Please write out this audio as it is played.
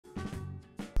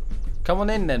Come on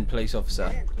in then, police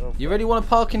officer. You really want to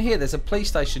park in here? There's a police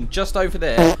station just over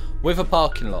there with a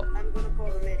parking lot. I'm gonna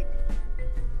call the medic.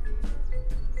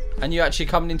 And you're actually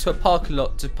coming into a parking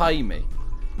lot to pay me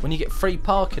when you get free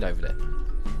parking over there.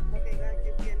 Okay, guys,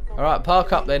 you can call. Alright,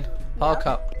 park up then. Park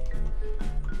up.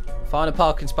 Find a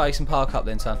parking space and park up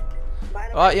then, son.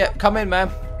 Alright, yeah, come in, man.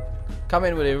 Come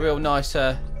in with a real nice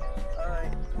car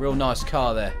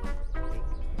there.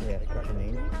 Yeah, what's your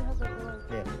name?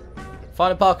 Yeah.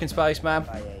 Find a parking space, man.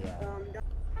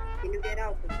 Can you get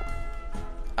out?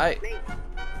 Hey,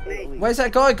 Mate, where's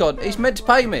that guy gone? He's meant to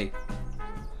pay me.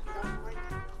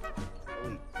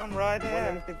 I'm right there.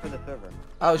 Anything for the server.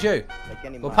 Oh, it's you. Like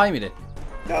any Well, mod. pay me then.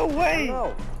 No way!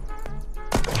 No.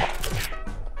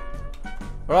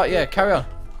 Alright, yeah, carry on.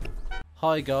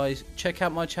 Hi guys, check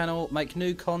out my channel, make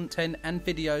new content and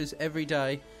videos every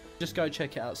day. Just go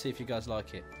check it out, see if you guys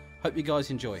like it. Hope you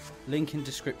guys enjoy. Link in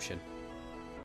description.